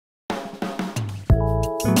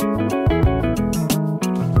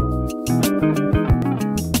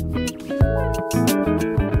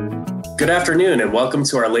Good afternoon and welcome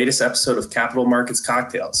to our latest episode of Capital Markets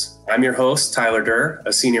Cocktails. I'm your host, Tyler Durr,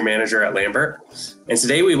 a senior manager at Lambert. And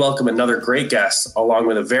today we welcome another great guest along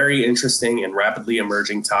with a very interesting and rapidly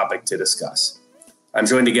emerging topic to discuss. I'm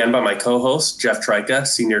joined again by my co-host, Jeff Trika,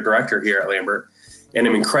 senior director here at Lambert. And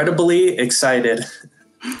I'm incredibly excited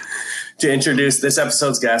to introduce this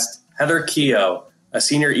episode's guest, Heather Keough, a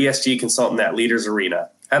senior ESG consultant at Leaders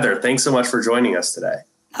Arena. Heather, thanks so much for joining us today.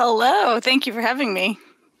 Hello. Thank you for having me.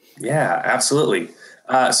 Yeah, absolutely.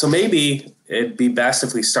 So maybe it'd be best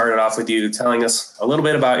if we started off with you telling us a little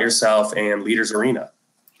bit about yourself and Leaders Arena.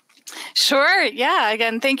 Sure. Yeah.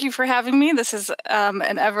 Again, thank you for having me. This is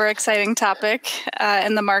an ever exciting topic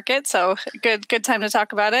in the market. So good time to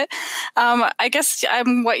talk about it. I guess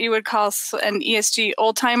I'm what you would call an ESG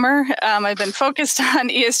old timer. I've been focused on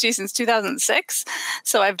ESG since 2006.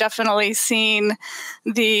 So I've definitely seen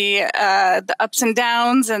the ups and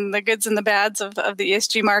downs and the goods and the bads of the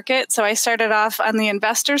ESG market. So I started off on the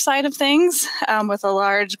investor side of things with a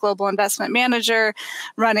large global investment manager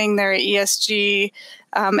running their ESG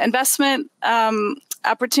investment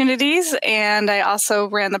opportunities, and I also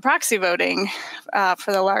ran the proxy voting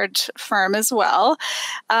for the large firm as well.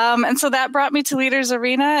 And so that brought me to Leaders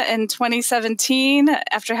Arena in 2017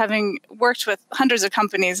 after having worked with hundreds of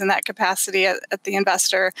companies in that capacity at the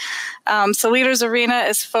investor. So Leaders Arena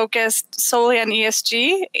is focused solely on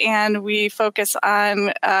ESG, and we focus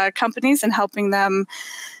on companies and helping them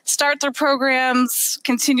start their programs,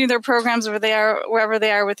 continue their programs wherever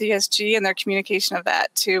they are with ESG, and their communication of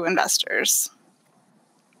that to investors.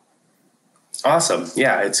 Awesome.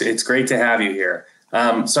 Yeah, it's great to have you here.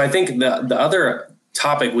 So I think the other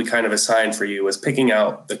topic we kind of assigned for you was picking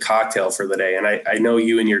out the cocktail for the day. And I know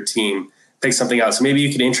you and your team picked something out. So maybe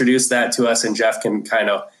you could introduce that to us, and Jeff can kind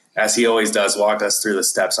of, as he always does, walk us through the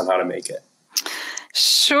steps on how to make it.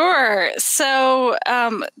 Sure. So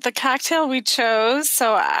the cocktail we chose,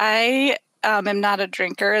 so I am not a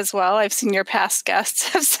drinker as well. I've seen your past guests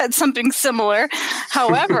have said something similar.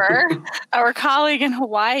 However, our colleague in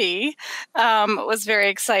Hawaii was very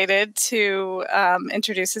excited to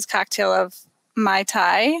introduce his cocktail of Mai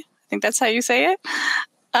Tai. I think that's how you say it.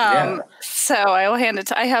 So I will hand it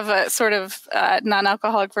to, I have a sort of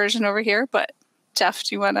non-alcoholic version over here, but Jeff,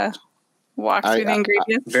 do you want to walk through the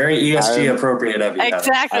ingredients? Very ESG appropriate of you.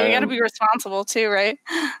 Exactly. We got to be responsible too, right?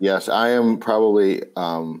 Yes, I am probably,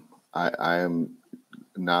 I am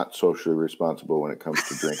not socially responsible when it comes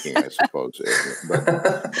to drinking, I suppose.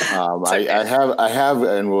 But I have,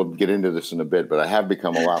 and we'll get into this in a bit, but I have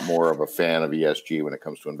become a lot more of a fan of ESG when it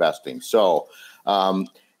comes to investing. So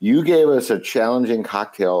you gave us a challenging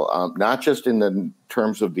cocktail, not just in the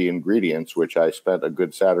terms of the ingredients, which I spent a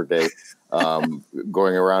good Saturday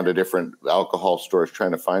going around to different alcohol stores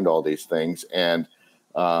trying to find all these things, and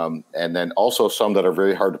then also some that are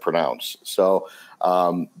very hard to pronounce. So,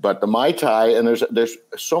 but the Mai Tai, and there's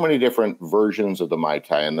so many different versions of the Mai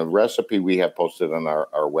Tai, and the recipe we have posted on our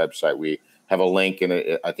website. We have a link,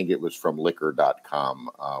 and I think it was from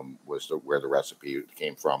liquor.com was where the recipe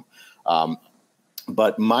came from.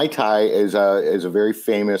 But Mai Tai is a very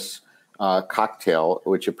famous cocktail,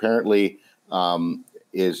 which apparently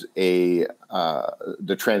is the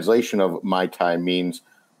translation of Mai Tai means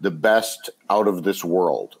the best out of this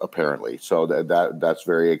world, apparently. So that's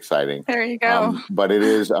very exciting. There you go. But it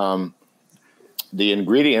is the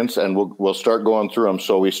ingredients, and we'll start going through them.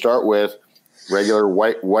 So we start with regular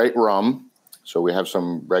white rum. So we have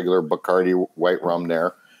some regular Bacardi white rum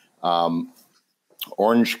there.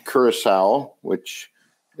 Orange curacao, which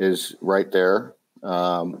is right there.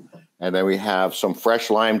 And then we have some fresh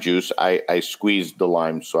lime juice. I squeezed the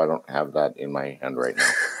lime, so I don't have that in my hand right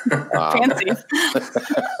now. Fancy.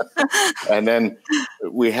 And then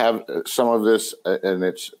we have some of this, and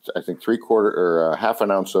it's, I think, half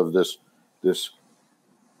an ounce of this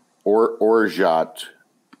orgeat,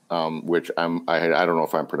 which I don't know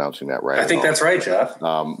if I'm pronouncing that right. I think that's right, Jeff.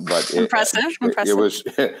 But impressive. It was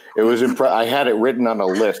I had it written on a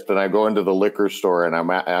list, and I go into the liquor store,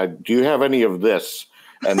 and do you have any of this?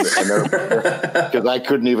 And because I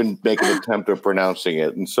couldn't even make an attempt at pronouncing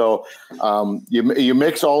it. And so you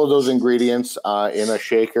mix all of those ingredients in a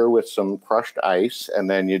shaker with some crushed ice, and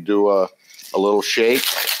then you do a little shake,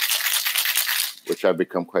 which I've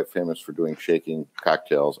become quite famous for doing shaking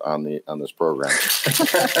cocktails on this program.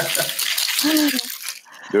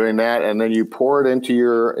 Doing that, and then you pour it into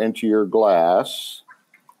your glass.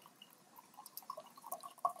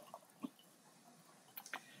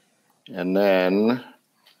 And then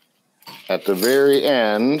at the very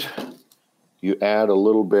end, you add a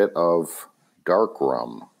little bit of dark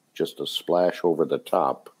rum, just a splash over the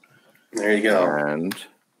top. There you go. And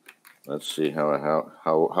Let's see how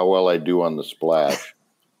well I do on the splash.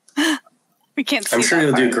 We can't see I'm sure that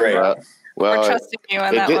you'll part. do great. Well, We're trusting you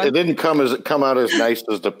on that one. It didn't come out as nice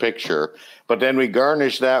as the picture, but then we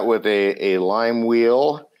garnish that with a lime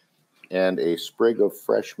wheel and a sprig of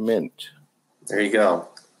fresh mint. There you go.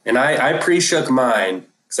 And I pre-shook mine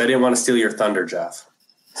because I didn't want to steal your thunder, Jeff.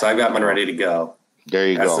 So I've got mine ready to go. There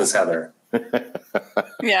you go. As does Heather.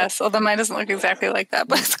 Yes, although mine doesn't look exactly like that,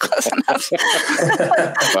 but it's close enough.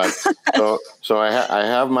 But so I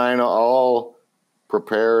have mine all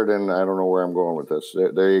prepared, and I don't know where I'm going with this.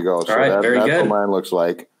 There you go. So all right, very that's good. what mine looks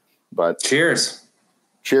like. But cheers.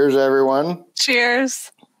 Cheers, everyone.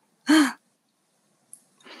 Cheers.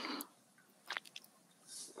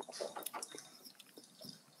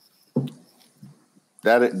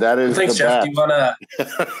 That is Thanks, the Jeff. best. Do you want to?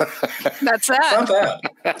 That's that.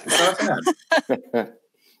 It's not bad.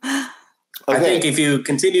 Okay. I think if you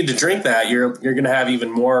continue to drink that, you're going to have even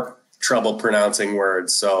more trouble pronouncing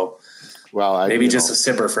words. So, maybe just a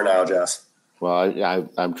sipper for now, Jeff. Well,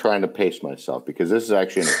 I'm trying to pace myself because this is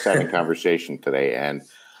actually an exciting conversation today, and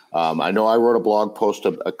I know I wrote a blog post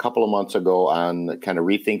a couple of months ago on kind of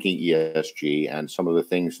rethinking ESG and some of the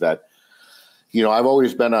things that. I've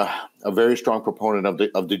always been a very strong proponent of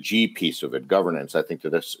the G piece of it, governance. I think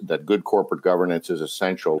that good corporate governance is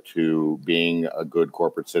essential to being a good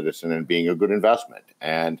corporate citizen and being a good investment.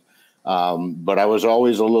 And but I was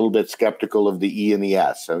always a little bit skeptical of the E and the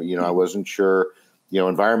S. So, I wasn't sure.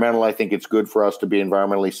 Environmental. I think it's good for us to be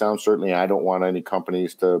environmentally sound. Certainly, I don't want any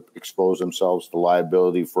companies to expose themselves to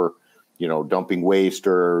liability for dumping waste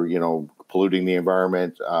or polluting the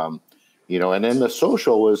environment. And then the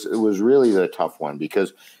social was really the tough one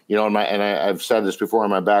because, I've said this before in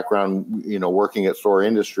my background, working at Thor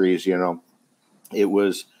Industries, it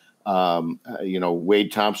was,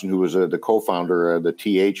 Wade Thompson, who was the co-founder of the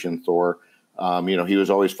TH in Thor, he was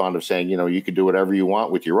always fond of saying, you could do whatever you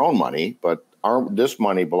want with your own money, but this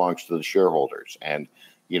money belongs to the shareholders. And,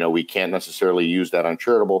 we can't necessarily use that on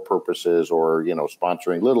charitable purposes or,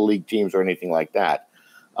 sponsoring little league teams or anything like that.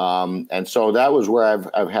 And so that was where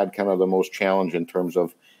I've had kind of the most challenge in terms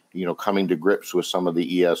of, coming to grips with some of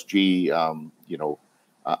the ESG,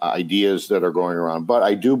 ideas that are going around. But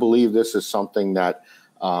I do believe this is something that,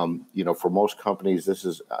 for most companies, this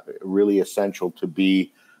is really essential to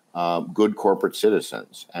be good corporate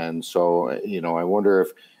citizens. And so, I wonder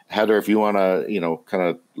if, Heather, if you want to, kind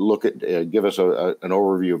of look at, give us an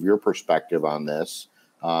overview of your perspective on this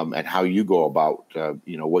and how you go about,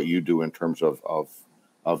 what you do in terms of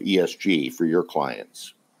ESG for your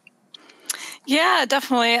clients. Yeah,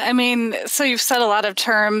 definitely. I mean, so you've said a lot of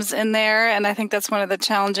terms in there, and I think that's one of the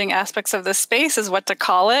challenging aspects of this space is what to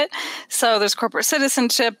call it. So there's corporate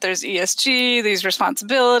citizenship, there's ESG, there's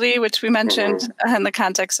responsibility, which we mentioned in the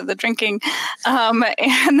context of the drinking,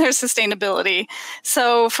 and there's sustainability.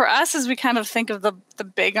 So for us, as we kind of think of the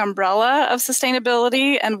big umbrella of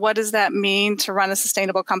sustainability and what does that mean to run a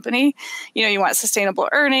sustainable company, you want sustainable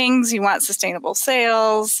earnings, you want sustainable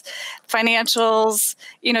sales, financials,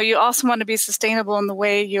 you also want to be sustainable in the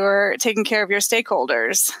way you're taking care of your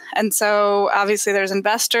stakeholders. And so obviously there's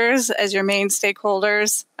investors as your main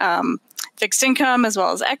stakeholders, fixed income as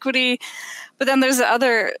well as equity. But then there's the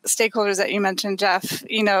other stakeholders that you mentioned, Jeff,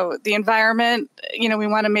 the environment, we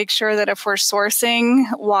want to make sure that if we're sourcing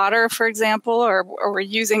water, for example, or we're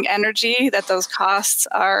using energy, that those costs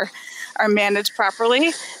are managed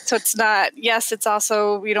properly. So it's not, yes, it's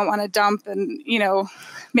also, we don't want to dump and,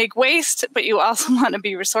 make waste, but you also want to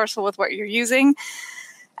be resourceful with what you're using.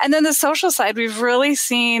 And then the social side, we've really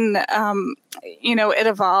seen, it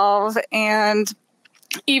evolve. And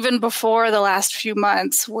even before the last few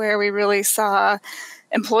months where we really saw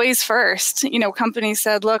employees first, companies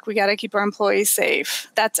said, look, we got to keep our employees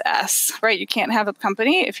safe. That's S, right? You can't have a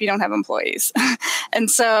company if you don't have employees.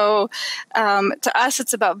 And so to us,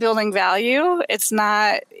 it's about building value. It's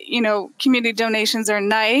not, community donations are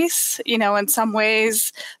nice. In some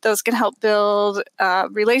ways, those can help build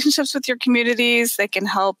relationships with your communities. They can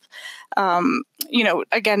help,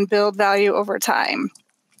 again, build value over time.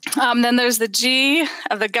 Then there's the G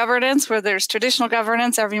of the governance, where there's traditional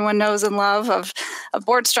governance, everyone knows and love of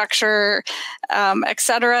board structure, et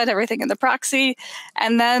cetera, and everything in the proxy.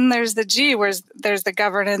 And then there's the G, where there's the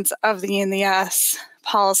governance of the E and the S,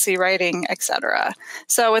 policy writing, et cetera.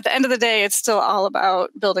 So at the end of the day, it's still all about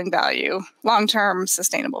building value, long-term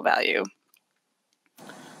sustainable value.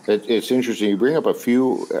 It's interesting. You bring up a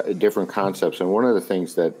few different concepts. And one of the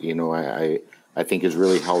things that, I think has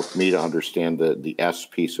really helped me to understand the S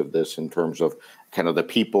piece of this in terms of kind of the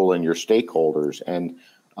people and your stakeholders. And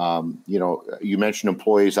You mentioned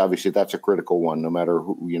employees. Obviously, that's a critical one. No matter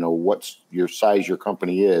who, what's your size your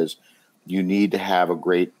company is, you need to have a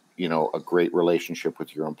great relationship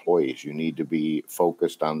with your employees. You need to be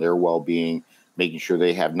focused on their well-being, making sure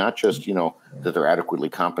they have not just, that they're adequately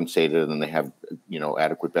compensated and they have,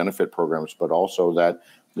 adequate benefit programs, but also that,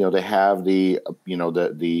 they have the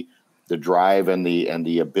drive and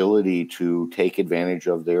the ability to take advantage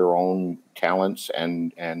of their own talents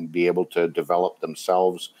and be able to develop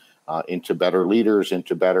themselves into better leaders,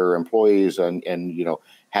 into better employees, and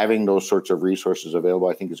having those sorts of resources available,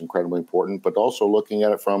 I think, is incredibly important. But also looking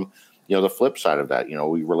at it from the flip side of that,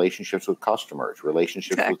 relationships with customers,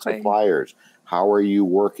 relationships with suppliers. How are you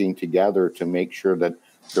working together to make sure that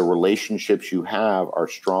the relationships you have are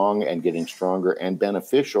strong and getting stronger and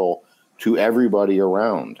beneficial to everybody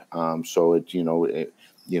around? So it's I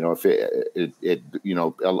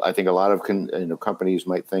think a lot of companies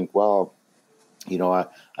might think, well,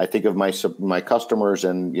 I think of my customers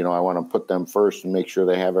and I want to put them first and make sure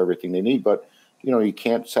they have everything they need, but you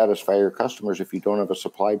can't satisfy your customers if you don't have a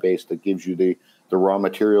supply base that gives you the raw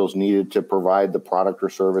materials needed to provide the product or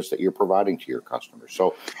service that you're providing to your customers.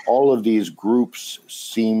 So all of these groups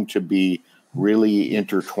seem to be really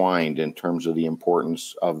intertwined in terms of the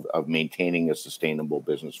importance of maintaining a sustainable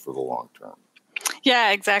business for the long term.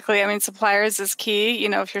 Yeah, exactly. I mean, suppliers is key.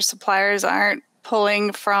 If your suppliers aren't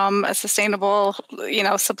pulling from a sustainable,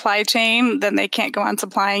 supply chain, then they can't go on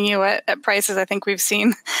supplying you at prices. I think we've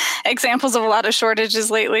seen examples of a lot of shortages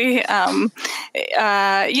lately. And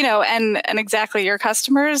exactly your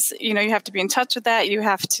customers, you have to be in touch with that. You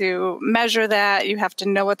have to measure that. You have to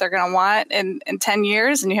know what they're going to want in 10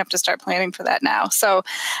 years, and you have to start planning for that now. So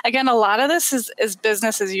again, a lot of this is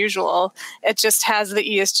business as usual. It just has the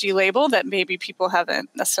ESG label that maybe people haven't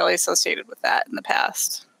necessarily associated with that in the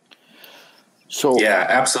past. So yeah,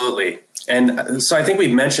 absolutely. And so I think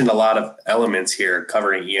we've mentioned a lot of elements here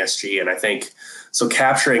covering ESG. And I think so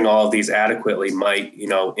capturing all of these adequately might,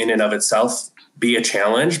 in and of itself be a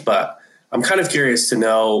challenge. But I'm kind of curious to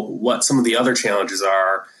know what some of the other challenges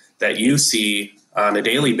are that you see on a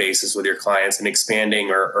daily basis with your clients in expanding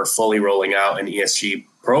or fully rolling out an ESG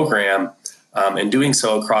program and doing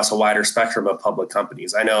so across a wider spectrum of public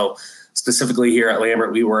companies. I know specifically here at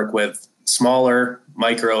Lambert, we work with smaller,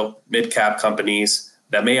 micro, mid-cap companies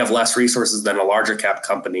that may have less resources than a larger cap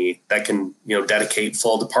company that can, dedicate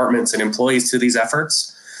full departments and employees to these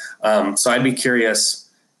efforts. So I'd be curious,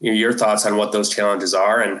 your thoughts on what those challenges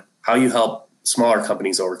are and how you help smaller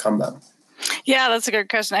companies overcome them. Yeah, that's a good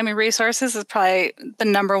question. I mean, resources is probably the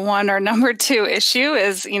number one or number two issue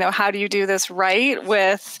is, how do you do this right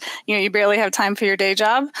with, you barely have time for your day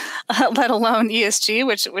job, let alone ESG,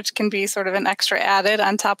 which can be sort of an extra added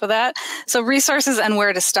on top of that. So resources and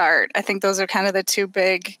where to start. I think those are kind of the two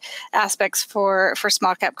big aspects for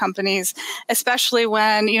small cap companies, especially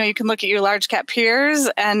when, you can look at your large cap peers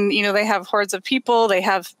and, they have hordes of people, they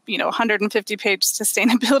have, 150-page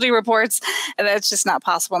sustainability reports, and that's just not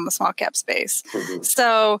possible in the small cap space. Mm-hmm.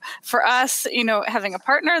 So for us, having a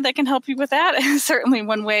partner that can help you with that is certainly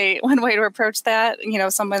one way to approach that.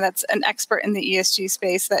 Someone that's an expert in the ESG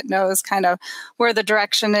space that knows kind of where the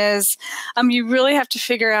direction is. You really have to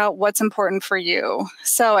figure out what's important for you.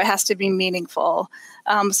 So it has to be meaningful.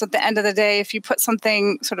 So at the end of the day, if you put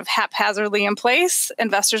something sort of haphazardly in place,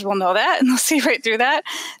 investors will know that and they'll see right through that.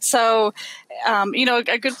 So,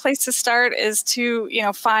 a good place to start is to,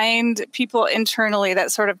 find people internally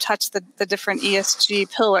that sort of touch the different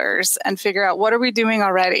ESG pillars and figure out what are we doing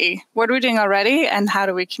already? And how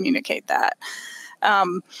do we communicate that?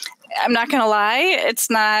 I'm not going to lie. It's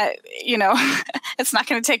not, it's not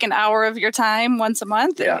going to take an hour of your time once a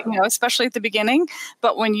month, especially at the beginning.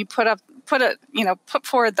 But when you put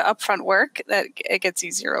forward the upfront work, that it gets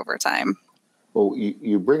easier over time. Well,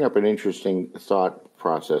 you bring up an interesting thought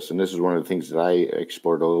process, and this is one of the things that I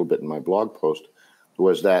explored a little bit in my blog post,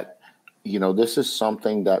 was that, this is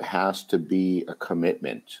something that has to be a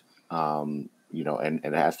commitment, and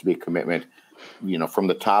it has to be a commitment, from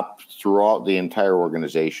the top throughout the entire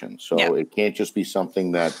organization. So It can't just be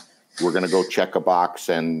something that we're going to go check a box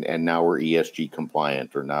and now we're ESG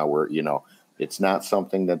compliant, or now we're, it's not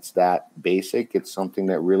something that's that basic. It's something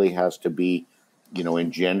that really has to be,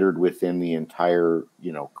 engendered within the entire,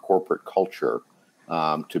 corporate culture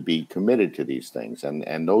to be committed to these things.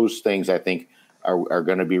 And those things, I think, are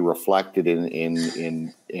going to be reflected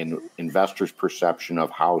in investors' perception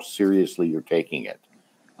of how seriously you're taking it.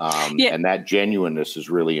 And that genuineness is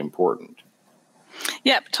really important.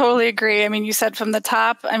 Yep, totally agree. I mean, you said from the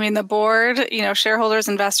top, I mean, the board, shareholders,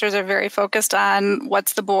 investors are very focused on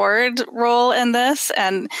what's the board role in this.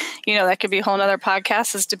 And, that could be a whole nother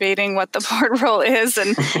podcast is debating what the board role is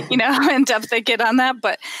and, how in depth they get on that.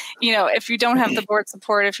 But, if you don't have the board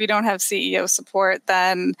support, if you don't have CEO support,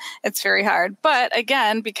 then it's very hard. But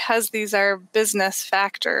again, because these are business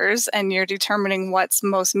factors and you're determining what's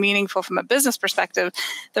most meaningful from a business perspective,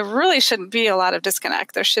 there really shouldn't be a lot of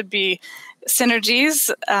disconnect. There should be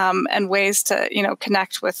synergies and ways to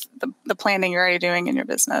connect with the planning you're already doing in your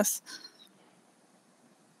business.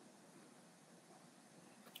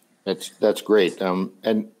 That's great. And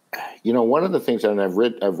one of the things, and I've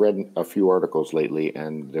read a few articles lately,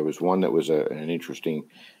 and there was one that was an interesting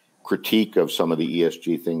critique of some of the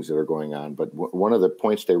ESG things that are going on. But one of the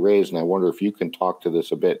points they raised, and I wonder if you can talk to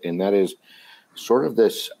this a bit, and that is sort of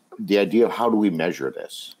the idea of how do we measure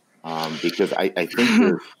this? Because I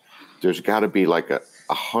think there's got to be like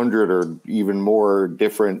 100 or even more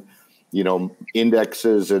different,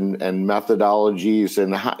 indexes and methodologies.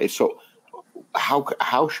 And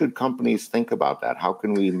how should companies think about that? How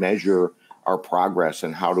can we measure our progress,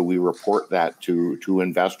 and how do we report that to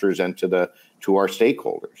investors and to our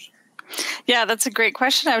stakeholders? Yeah, that's a great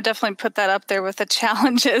question. I would definitely put that up there with the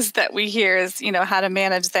challenges that we hear is, how to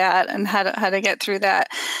manage that and how to get through that.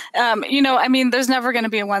 There's never going to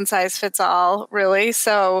be a one size fits all, really.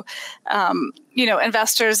 So,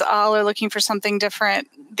 investors all are looking for something different.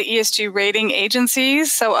 The ESG rating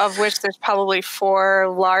agencies, so of which there's probably 4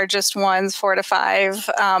 largest ones, 4 to 5,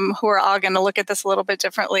 who are all going to look at this a little bit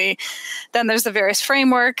differently. Then there's the various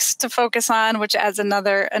frameworks to focus on, which adds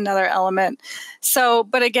another element. So,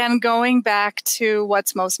 but again, going back to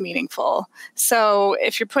what's most meaningful. So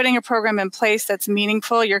if you're putting a program in place that's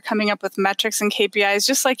meaningful, you're coming up with metrics and KPIs,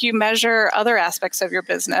 just like you measure other aspects of your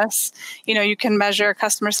business. You can measure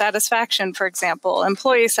customer satisfaction, for example,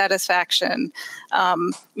 employee satisfaction,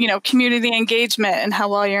 community engagement and how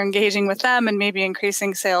well you're engaging with them and maybe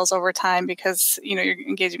increasing sales over time because, you're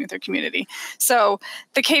engaging with your community. So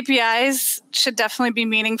the KPIs should definitely be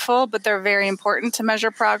meaningful, but they're very important to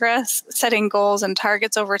measure progress, setting goals and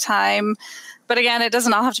targets over time. But again, it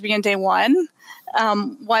doesn't all have to be in day one.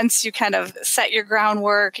 Once you kind of set your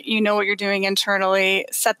groundwork, what you're doing internally,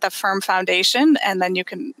 set the firm foundation, and then you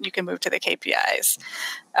can move to the KPIs.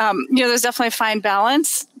 There's definitely a fine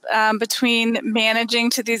balance between managing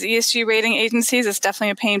to these ESG rating agencies. It's definitely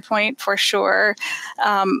a pain point for sure.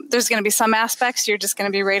 There's going to be some aspects you're just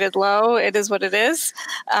going to be rated low. It is what it is.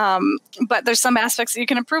 But there's some aspects that you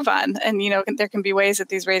can improve on, and there can be ways that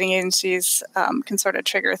these rating agencies can sort of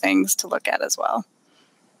trigger things to look at as well.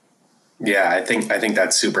 Yeah, I think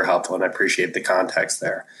that's super helpful, and I appreciate the context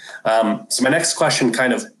there. So my next question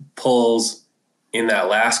kind of pulls in that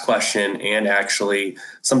last question, and actually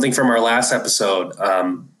something from our last episode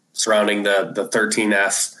surrounding the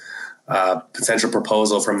 13F potential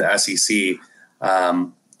proposal from the SEC,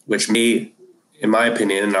 which may, in my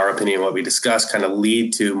opinion, in our opinion, what we discussed, kind of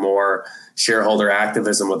lead to more shareholder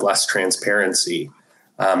activism with less transparency.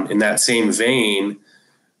 In that same vein,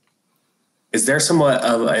 is there somewhat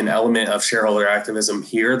of an element of shareholder activism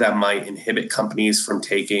here that might inhibit companies from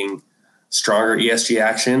taking stronger ESG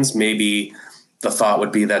actions? Maybe the thought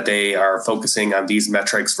would be that they are focusing on these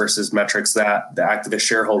metrics versus metrics that the activist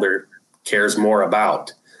shareholder cares more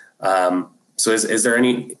about. So is there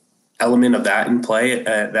any element of that in play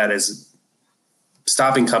that is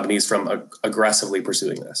stopping companies from aggressively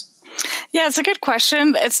pursuing this? Yeah, it's a good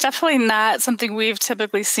question. It's definitely not something we've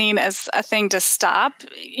typically seen as a thing to stop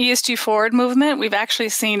ESG forward movement. We've actually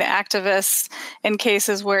seen activists in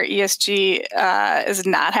cases where ESG is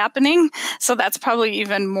not happening. So that's probably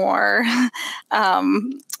even more,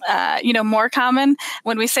 more common.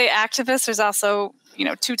 When we say activists, there's also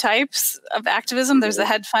 2 types of activism. There's the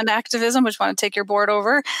hedge fund activism, which want to take your board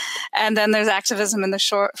over. And then there's activism in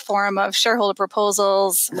the form of shareholder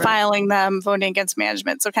proposals, right, filing them, voting against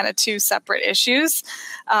management. So kind of 2 separate issues.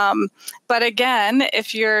 But again,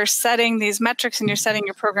 if you're setting these metrics and you're setting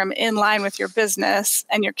your program in line with your business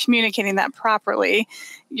and you're communicating that properly,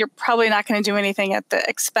 you're probably not going to do anything at the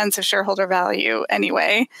expense of shareholder value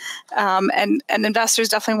anyway. And investors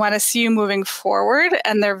definitely want to see you moving forward,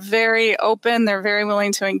 and they're very open. They're very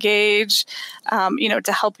willing to engage,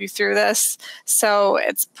 to help you through this. So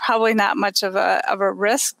it's probably not much of a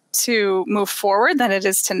risk to move forward than it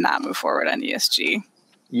is to not move forward on ESG.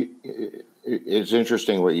 It's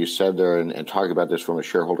interesting what you said there and talking about this from a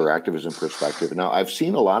shareholder activism perspective. Now, I've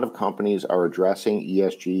seen a lot of companies are addressing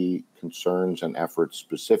ESG concerns and efforts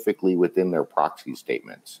specifically within their proxy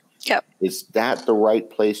statements. Yep. Is that the right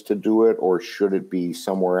place to do it, or should it be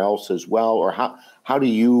somewhere else as well? Or how do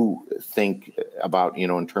you think about,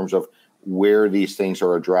 in terms of where these things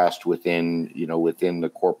are addressed within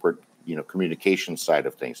the corporate, communication side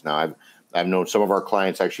of things. Now, I've known some of our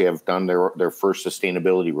clients actually have done their first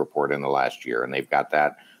sustainability report in the last year, and they've got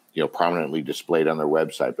that, prominently displayed on their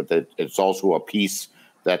website. But it's also a piece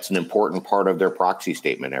that's an important part of their proxy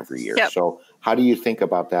statement every year. Yep. So how do you think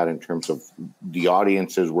about that in terms of the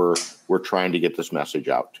audiences we're trying to get this message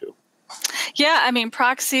out to? Yeah, I mean,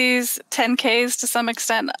 proxies, 10Ks to some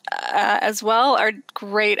extent as well are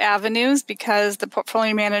great avenues because the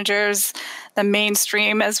portfolio managers, the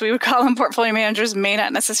mainstream, as we would call them, portfolio managers may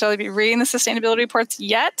not necessarily be reading the sustainability reports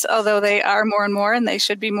yet, although they are more and more, and they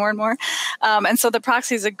should be more and more. And so the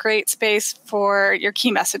proxy is a great space for your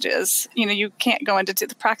key messages. You can't go into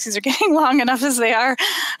the proxies are getting long enough as they are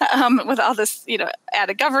with all this,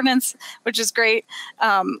 added governance, which is great.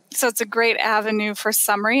 So it's a great avenue for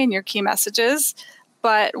summary and your key messages.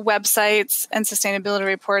 But websites and sustainability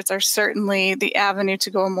reports are certainly the avenue to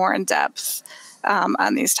go more in depth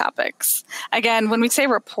on these topics. Again, when we say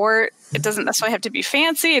report, it doesn't necessarily have to be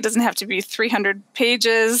fancy. It doesn't have to be 300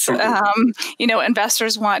 pages.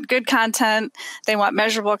 Investors want good content. They want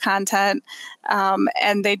measurable content.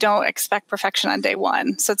 And they don't expect perfection on day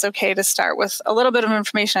one. So it's okay to start with a little bit of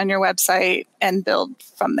information on your website and build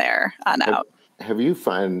from there on out. Have you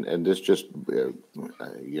found, and this just,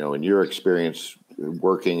 in your experience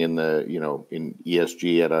working in in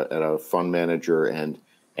ESG at a fund manager and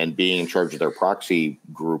being in charge of their proxy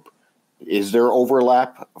group, is there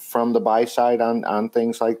overlap from the buy side on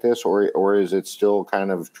things like this, or is it still kind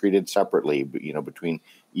of treated separately, between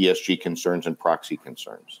ESG concerns and proxy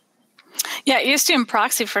concerns? Yeah, ESG and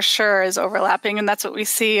proxy for sure is overlapping, and that's what we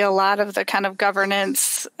see. A lot of the kind of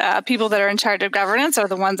governance people that are in charge of governance are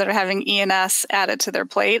the ones that are having E&S added to their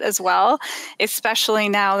plate as well, especially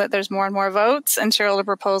now that there's more and more votes and shareholder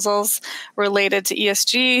proposals related to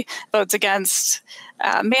ESG, votes against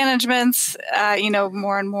managements,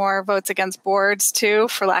 more and more votes against boards too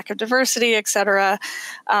for lack of diversity, et cetera.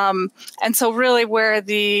 And so really where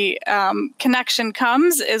the connection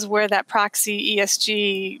comes is where that proxy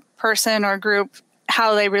ESG person or group,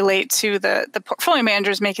 how they relate to the portfolio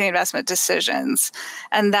managers making investment decisions.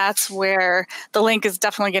 And that's where the link is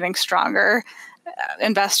definitely getting stronger.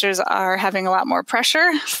 Investors are having a lot more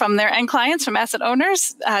pressure from their end clients, from asset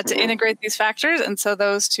owners, to integrate these factors. And so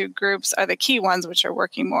those two groups are the key ones which are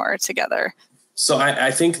working more together. So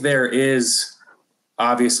I think there is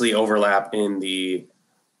obviously overlap in the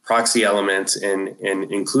proxy element and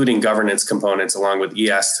including governance components along with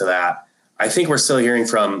ES to that. I think we're still hearing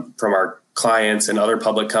from our clients and other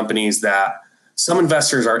public companies that some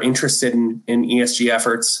investors are interested in ESG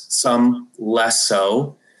efforts, some less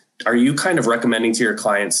so. Are you kind of recommending to your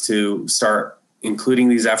clients to start including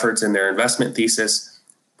these efforts in their investment thesis,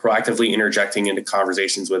 proactively interjecting into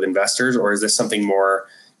conversations with investors, or is this something more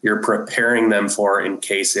you're preparing them for in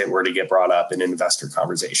case it were to get brought up in an investor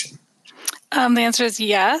conversation? The answer is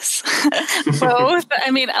yes, both.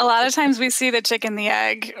 I mean, a lot of times we see the chicken, the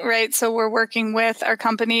egg, right? So we're working with our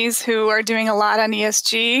companies who are doing a lot on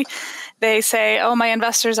ESG. They say, oh, my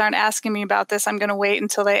investors aren't asking me about this. I'm going to wait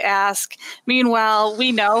until they ask. Meanwhile,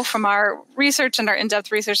 we know from our research and our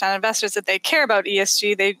in-depth research on investors that they care about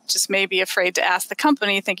ESG. They just may be afraid to ask the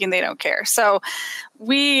company thinking they don't care. So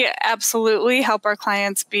we absolutely help our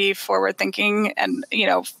clients be forward thinking and,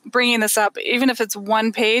 bringing this up, even if it's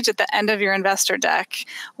one page at the end of your investor deck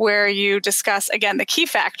where you discuss, again, the key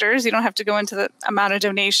factors. You don't have to go into the amount of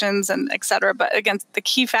donations and et cetera, but again, the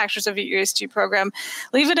key factors of your ESG program,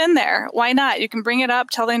 leave it in there. Why not? You can bring it up,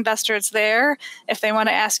 tell the investor it's there. If they want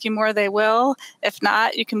to ask you more, they will. If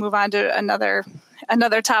not, you can move on to another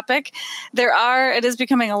topic. It is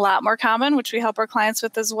becoming a lot more common, which we help our clients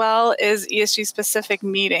with as well, is ESG specific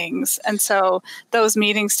meetings. And so those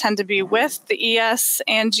meetings tend to be with the ES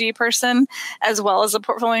and G person, as well as a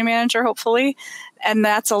portfolio manager, hopefully. And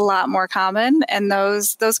that's a lot more common. And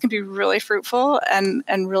those can be really fruitful and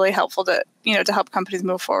really helpful to help companies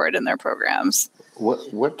move forward in their programs.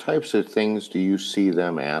 What types of things do you see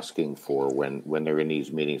them asking for when they're in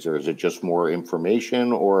these meetings? Or is it just more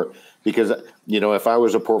information? Or because, if I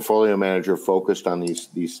was a portfolio manager focused on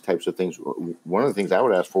these types of things, one of the things I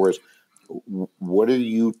would ask for is, what are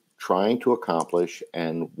you trying to accomplish?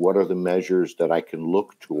 And what are the measures that I can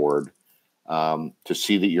look toward to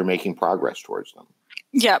see that you're making progress towards them?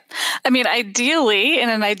 Yep. I mean, ideally, in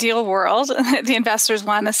an ideal world, the investors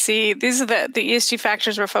want to see these are the ESG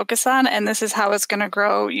factors we're focused on, and this is how it's going to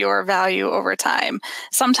grow your value over time.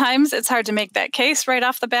 Sometimes it's hard to make that case right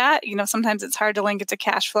off the bat. Sometimes it's hard to link it to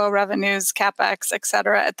cash flow, revenues, CapEx, et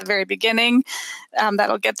cetera, at the very beginning.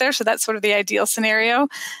 That'll get there. So that's sort of the ideal scenario.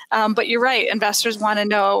 But you're right. Investors want to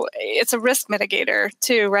know it's a risk mitigator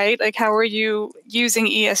too, right? Like, how are you using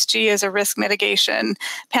ESG as a risk mitigation?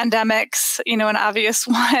 Pandemics, an obvious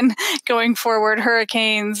one going forward,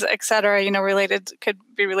 hurricanes, et cetera, could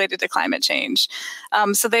be related to climate change.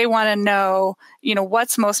 So they want to know,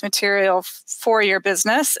 what's most material for your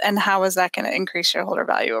business and how is that going to increase shareholder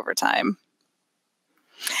value over time?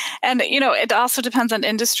 And, it also depends on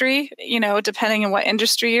industry, depending on what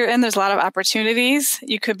industry you're in, there's a lot of opportunities.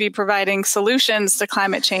 You could be providing solutions to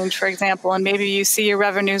climate change, for example, and maybe you see your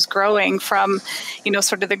revenues growing from,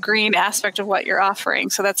 sort of the green aspect of what you're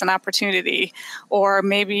offering. So that's an opportunity. Or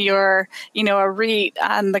maybe you're, a REIT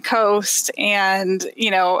on the coast and,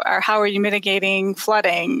 or how are you mitigating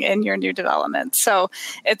flooding in your new development? So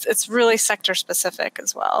it's really sector specific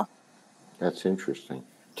as well. That's interesting.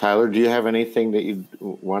 Tyler, do you have anything that you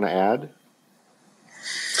want to add?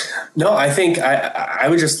 No, I think I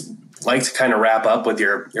would just like to kind of wrap up with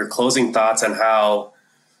your closing thoughts on how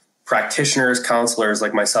practitioners, counselors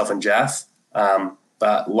like myself and Jeff,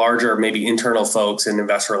 but larger maybe internal folks in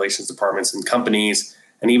investor relations departments and companies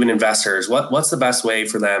and even investors, what's the best way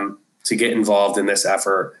for them to get involved in this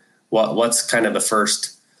effort? What's kind of the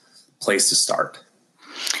first place to start?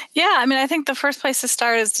 Yeah, I mean, I think the first place to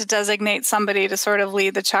start is to designate somebody to sort of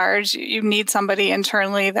lead the charge. You need somebody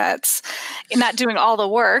internally that's not doing all the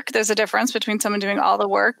work. There's a difference between someone doing all the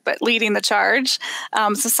work, but leading the charge.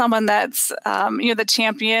 So someone that's, the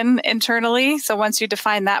champion internally. So once you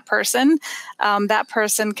define that person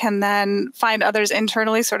can then find others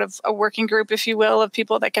internally, sort of a working group, if you will, of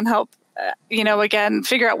people that can help again,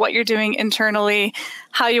 figure out what you're doing internally,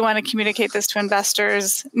 how you want to communicate this to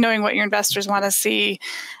investors, knowing what your investors want to see,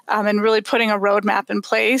 and really putting a roadmap in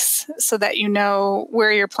place so that you know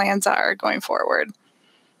where your plans are going forward.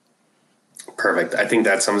 Perfect. I think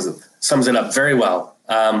that sums it up very well.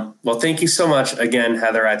 Well, thank you so much again,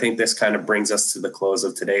 Heather. I think this kind of brings us to the close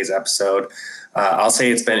of today's episode. I'll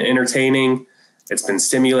say it's been entertaining. It's been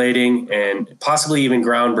stimulating and possibly even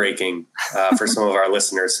groundbreaking for some of our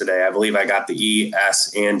listeners today. I believe I got the E,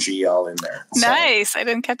 S, and G all in there. So. Nice. I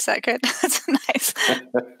didn't catch that. Good. That's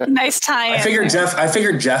nice tie-in. I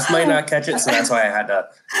figured Jeff might not catch it, so that's why I had to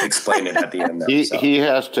explain it at the end. He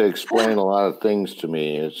has to explain a lot of things to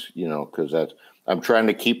me, because I'm trying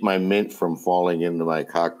to keep my mint from falling into my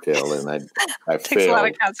cocktail, and I takes failed. A lot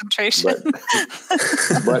of concentration.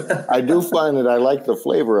 But I do find that I like the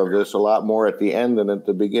flavor of this a lot more at the end than at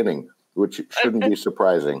the beginning, which shouldn't be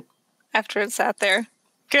surprising. After it sat there.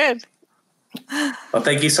 Good. Well,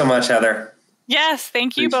 thank you so much, Heather. Yes,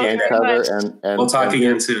 thank you Appreciate both very much. And we'll talk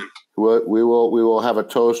again soon. We will have a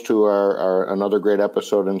toast to our another great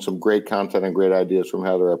episode and some great content and great ideas from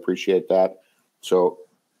Heather. I appreciate that. So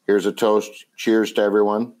here's a toast. Cheers to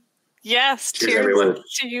everyone. Yes. Cheers everyone.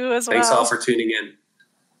 To you as well. Thanks all for tuning in.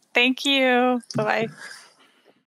 Thank you. Bye-bye.